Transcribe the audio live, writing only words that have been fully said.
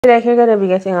Like you're gonna be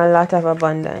getting a lot of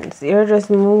abundance. You're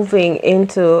just moving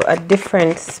into a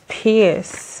different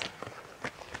space.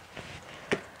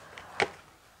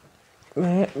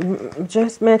 Right?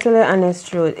 Just mentally honest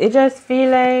truth. It just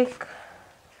feel like,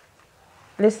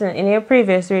 listen, in your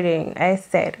previous reading, I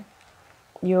said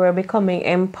you were becoming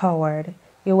empowered.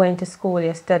 You went to school,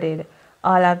 you studied,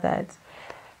 all of that.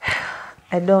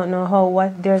 I don't know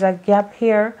what there's a gap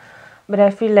here, but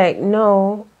I feel like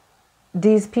no,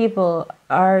 these people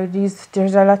are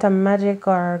there's a lot of magic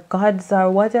or gods or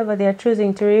whatever they're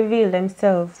choosing to reveal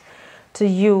themselves to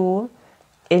you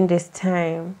in this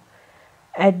time.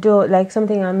 I don't like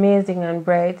something amazing and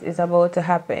bright is about to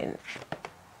happen.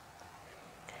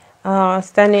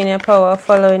 Standing in your power,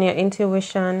 following your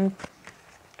intuition,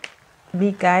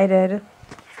 be guided.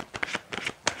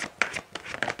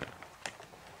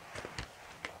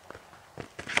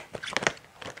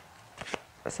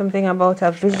 Something about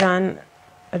a vision,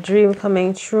 a dream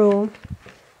coming true,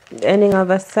 the ending of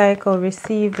a cycle,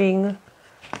 receiving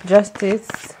justice.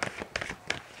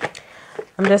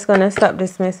 I'm just gonna stop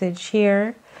this message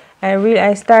here.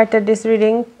 I started this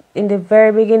reading in the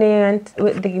very beginning and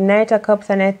with the Knight of Cups,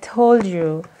 and I told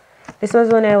you this was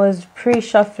when I was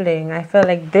pre-shuffling. I felt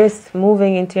like this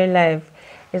moving into your life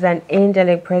is an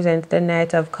angelic presence, the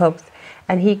Knight of Cups.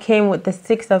 And he came with the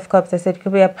Six of Cups. I said, it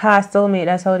could be a past soulmate.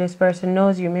 That's how this person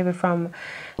knows you. Maybe from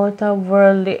outer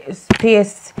worldly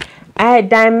space,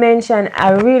 dimension.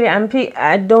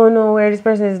 I don't know where this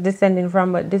person is descending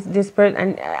from, but this person,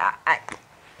 and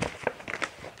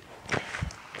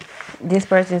this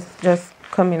person is just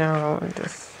coming around.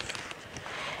 Just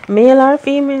male or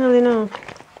female, you know.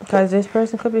 Because this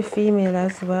person could be female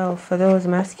as well for those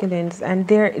masculines. And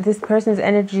this person's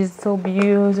energy is so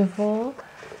beautiful.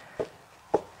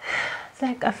 It's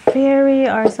like a fairy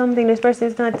or something. This person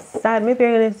is not sad. Maybe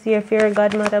you're going to see a fairy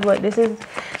godmother, but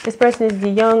this person is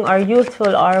young or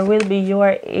youthful or will be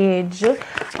your age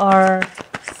or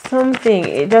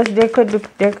something. There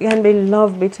can be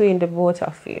love between the both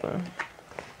of you.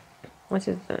 What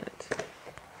is that?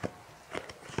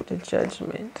 The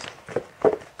Judgment.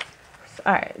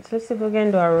 Alright, so let's see if we can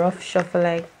do a rough shuffle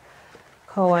like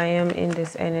how I am in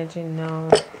this energy now.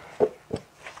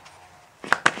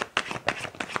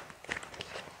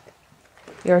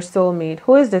 Your soulmate.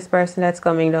 Who is this person that's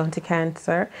coming down to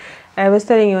Cancer? I was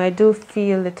telling you, I do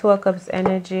feel the Two of Cups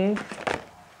energy.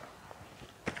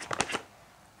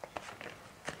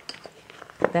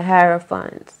 The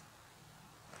Hierophant.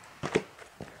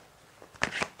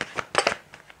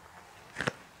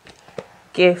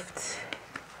 Gift.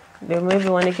 They maybe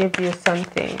want to give you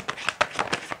something.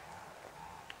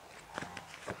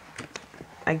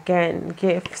 Again,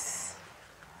 gifts.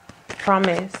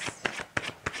 Promise.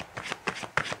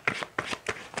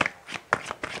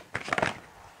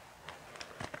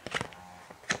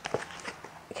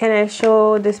 Can I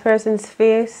show this person's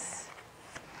face?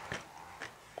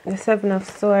 The Seven of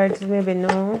Swords, maybe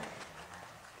no.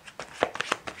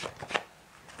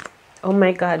 Oh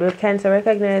my God, will Cancer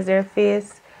recognize their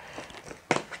face?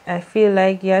 I feel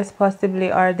like yes,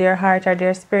 possibly, or their heart or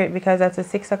their spirit, because that's a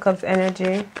Six of Cups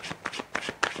energy.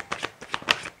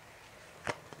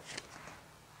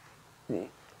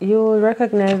 You will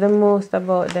recognize the most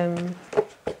about them.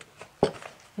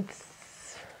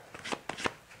 It's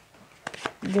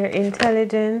their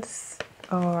intelligence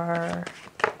or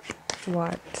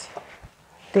what?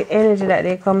 The energy that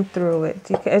they come through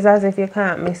with. It's as if you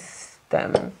can't miss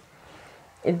them.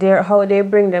 How they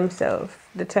bring themselves.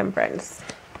 The Temperance.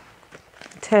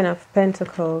 Ten of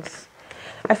Pentacles.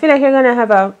 I feel like you're going to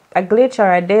have a glitch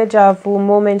or a deja vu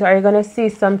moment, or you're going to see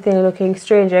something looking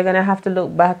strange. You're going to have to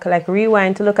look back, like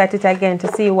rewind to look at it again to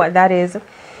see what that is.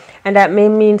 And that may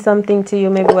mean something to you,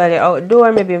 maybe while you're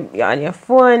outdoor, maybe you're on your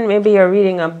phone, maybe you're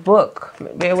reading a book,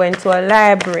 maybe you went to a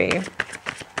library.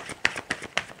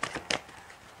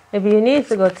 Maybe you need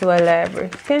to go to a library.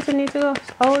 Can't you need to go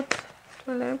out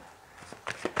to a library?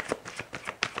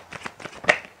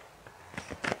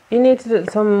 You need to do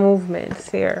some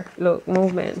movements here. Look,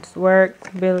 movements,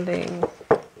 work, building.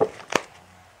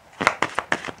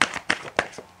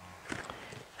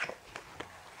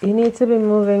 You need to be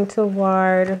moving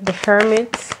toward the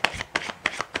Hermit.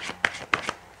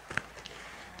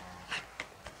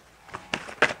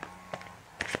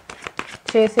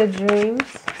 Chase your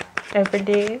dreams every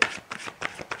day.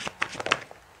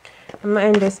 I'm going to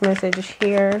end this message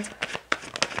here.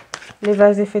 Live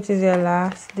as if it is your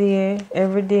last day.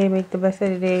 Every day, make the best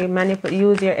of the day.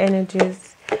 Use your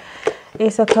energies.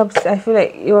 Ace of Cups, I feel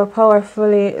like you are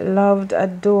powerfully loved,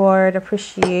 adored,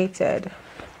 appreciated.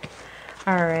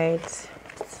 Alright.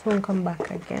 This won't come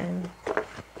back again.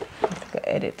 Let's go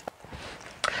edit.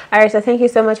 Alright, so thank you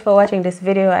so much for watching this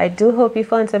video. I do hope you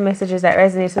found some messages that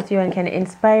resonates with you and can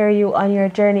inspire you on your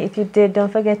journey. If you did, don't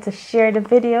forget to share the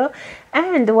video,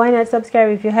 and why not subscribe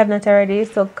if you have not already.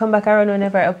 So come back around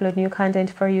whenever I upload new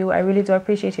content for you. I really do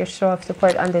appreciate your show of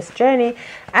support on this journey.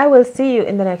 I will see you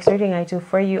in the next reading I do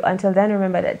for you. Until then,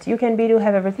 remember that you can be, do,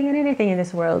 have everything and anything in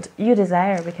this world you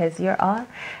desire, because you're all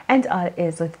and all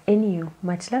is within you.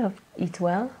 Much love. Eat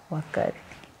well, walk good.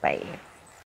 Bye.